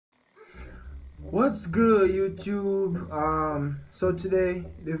What's good, YouTube? So today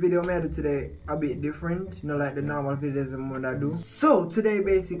the video I do today a bit different, like the normal videos I do. So today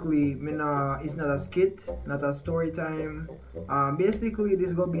basically it's not a skit, not a story time. Basically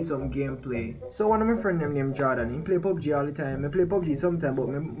this gonna be some gameplay. So one of my friends named Jordan, he play PUBG all the time. I play PUBG sometimes, but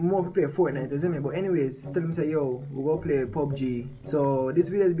I more play Fortnite, isn't it? But anyways, tell him say yo, we go play PUBG. So this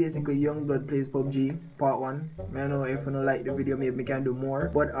video is basically Youngblood plays PUBG part 1. I don't know if you don't like the video, maybe we can do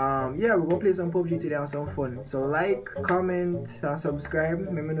more. But yeah, we're gonna play some PUBG today and some fun. So like, comment, and subscribe.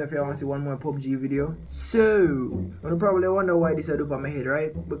 Let me know if you want to see one more PUBG video. So you probably wonder why this I do on my head,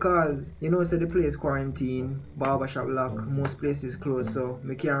 right? Because so the place quarantine, barbershop lock, most places closed, so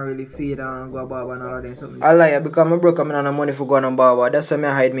we can't really feed and go barber and all of them something. I lie, because I'm broke, I'm not no money for going on barber. That's why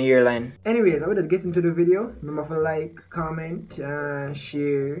I hide my hairline. Anyways, I will just get into the video. Remember to like, comment, and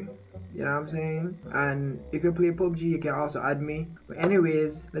share. You know what I'm saying? And if you play PUBG, you can also add me. But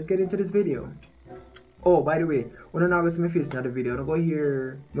anyways, let's get into this video. Oh, by the way, when you're not gonna see my face in the video, don't go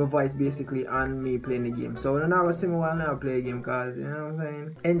hear my voice basically on me playing the game. So when you're not gonna see me while I play a game, cause you know what I'm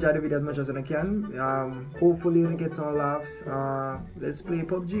saying? Enjoy the video as much as I can. Hopefully you get some laughs. Let's play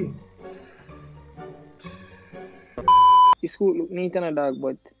PUBG. This school look neat and a dog,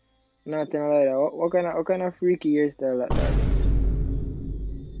 but nothing like that. What kind of freaky hairstyle like that?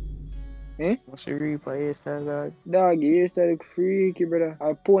 Eh? What's your Reaper hairstyle, dog? Dog, your hairstyle look freaky, brother.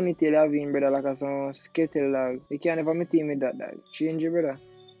 A ponytail have in, brother, like a some skittle, dog. You can't never meet him with that, dog. Change it, brother.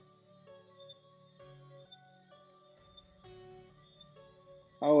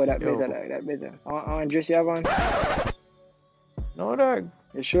 Oh, that better, dog. That better. Dress you have on? No, dog.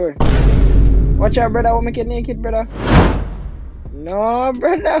 You sure? Watch out, brother. I won't make it naked, brother. No,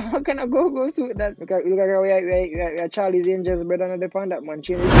 brother. How can I go suit that? Look at we are Charlie's Angels, brother. Not depend that man.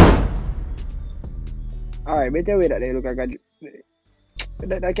 Change it. Alright, better way that they look like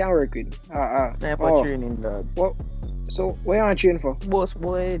that can work with. Sniper training, dog. What? So, what you want to train for? Boss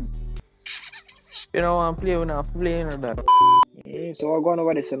boy. You know I'm playing or dog. So what going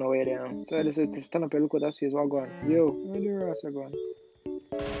over this no way there now? So this is stand up and look at that space, what going? Yo, where the rest are going?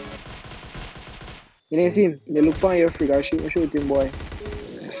 You didn't see him? They look on your freak, I'll shoot him, boy.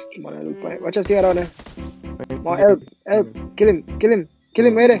 Man, I look on. Watch us here down there. Man, help, kill him,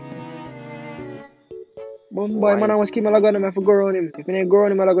 right there. Boy, man, I was keep my lag on him, I have to go around him. If you ain't go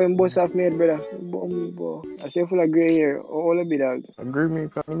around him, I'll go and bust off me head, brother. Boy. I see you full of grey hair, all of it, dog. Agree me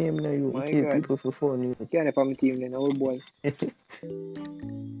from my name now, you kill people for phone. You can't have my team then, old boy.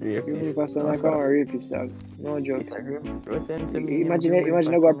 Rapist. For son, I can't rapist, dog. No joke.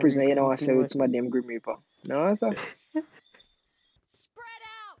 Imagine I go to prison, you know, I say it's my damn Grim Reaper. No, sir. Spread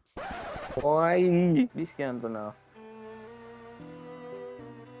out! Why? This can't do now.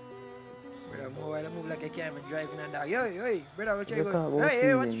 I move like I can't even drive in a dog. Yo, brother, what you going?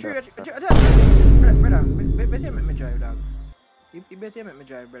 Hey, what you brother, better make me drive, dog. You better make me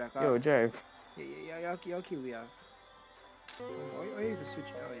drive, brother. Yo, drive. Yeah, okay, we have. Oh, you even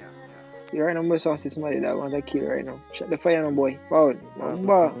switch. Oh, yeah. You're right now, most of somebody that want to kill right now. Shut the fire now, boy. Wow,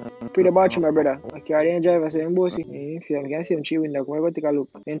 pretty bathroom, my brother. Okay, I didn't drive, I said, bossy. If you can see him, she window. Come on, go take a look.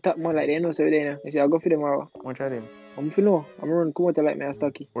 Then tap man like they know, so they know. I say, I'll go for them tomorrow. Watch at him. I'm for no. I'm run come out like me a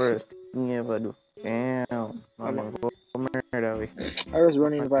stocky. Worst thing you ever do. Damn. Man, go murder way. I was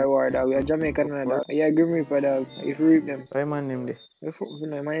running by war, dog. We are Jamaican, dog. Yeah, Grim Reaper, dog. If you reap them. Why man name there?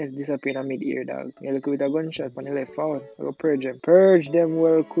 My is disappearing in mid-ear, dog. You look with a gunshot on the left forward. I go purge them. Purge them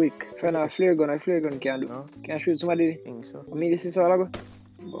well quick. If you have a flare gun can do. No? Can shoot somebody? I think so. I mean, this is all I go.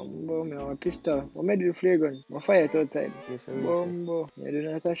 Boom, I have a pistol. What made the flare gun? I fire it outside. Yes, Boom. You do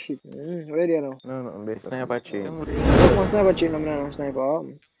not touch shit. Where are you now? No, best. Sniper chain. I'm sniper chain, I'm not a sniper.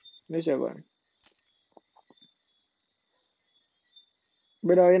 Miss your gun.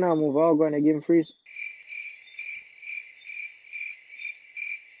 Brother, you know, move. I'll go and game freeze.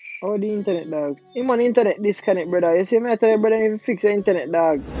 Oh, the internet, dog. Him on internet disconnect, brother. You see me, I tell you, brother, if you fix the internet,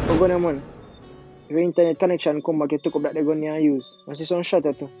 dog. How go man? If the internet connection come back, you took up that they gun and use. I see some shot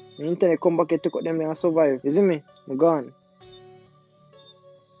at you. The internet come back, you took up them and survive. You see me? I'm gone.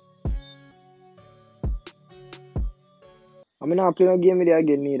 I'm not playing a game with you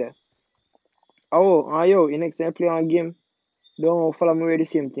again, neither. Oh, yo, the next time I play a game, don't follow me with the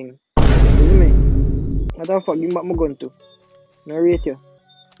same thing. You see me? What the fuck, give me back my gun to. No rate you.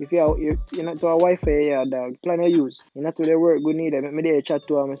 If you're not to a Wi-Fi, yeah, dog, plan to use. You're not to the work good neither. Make me there chat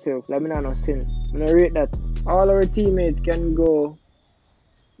to her myself. Like, me not no sense. I don't rate that. All our teammates can go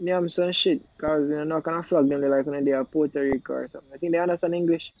name some shit. Because you're not gonna flag them like when they are Puerto Rico or something. I think they understand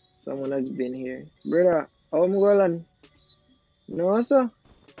English. Someone has been here. Brother, how am I going? No, sir.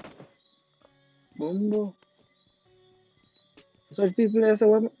 Bumbo. Such people there say,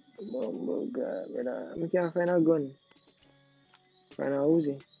 what Oh God, brother. I can't find a gun. Find a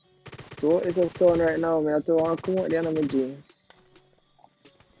Uzi. So it's a sun right now, man. I have to want to come out the end of my dream.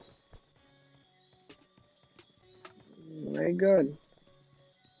 My God.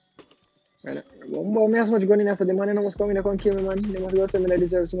 Right. But me have so much gun in here, so the man must come in and come kill me, man. They must go say me I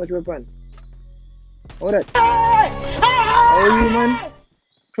deserve so much weapon. Hold that. How are you, man?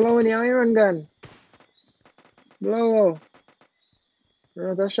 Clowny, how you run gun? Blow. Run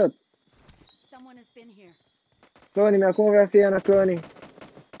out a shot. Someone has been here. Clowny, me I come over here and a clowny.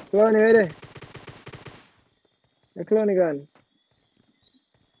 Clowny, where there? A clowny gun.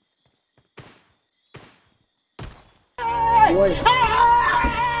 Boy.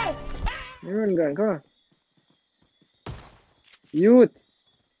 You run gun, come on. Youth.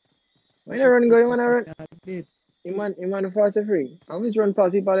 Why you run gun? You wanna run? You man fast and free. I always run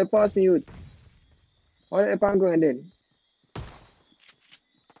past people that pass me, youth. What if I'm going then?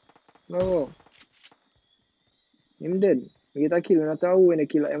 No. Him dead. We get a kill, not a who in a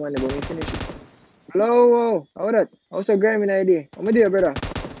kill him, man, but we finish it. Hello, how that? How's the grime in idea? How me there, brother?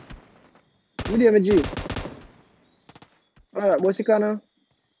 How me there, my G? Alright, boss, you can now?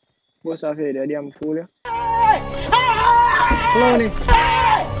 Boss, off here, damn fool, yeah? Clowny.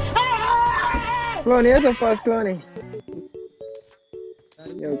 Clowny, you're so fast, Clowny.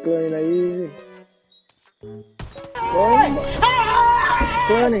 Yo, Clowny, not easy.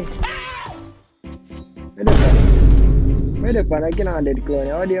 Clowny. Where the pan? I cannot dead Clowny.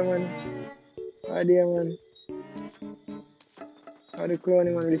 How there, man? How there, man? How the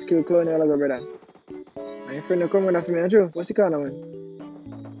Clowny, man? This kill Clowny, all over, brother. My friend, come on after me, Andrew. What's the corner, man?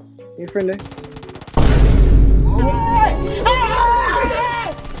 Your friend there?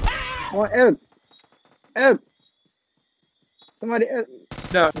 Oh, help! Help! Somebody help!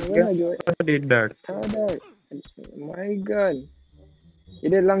 Dog, Where are you? I did that. How dog? My God. You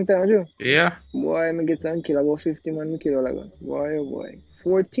did long time, Andrew? Yeah. Boy, I'm get some kill about 50 man, me kill all ago. Boy, oh boy.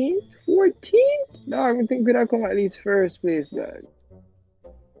 14th? 14th? Dog, I think we could have come at least first place, dog.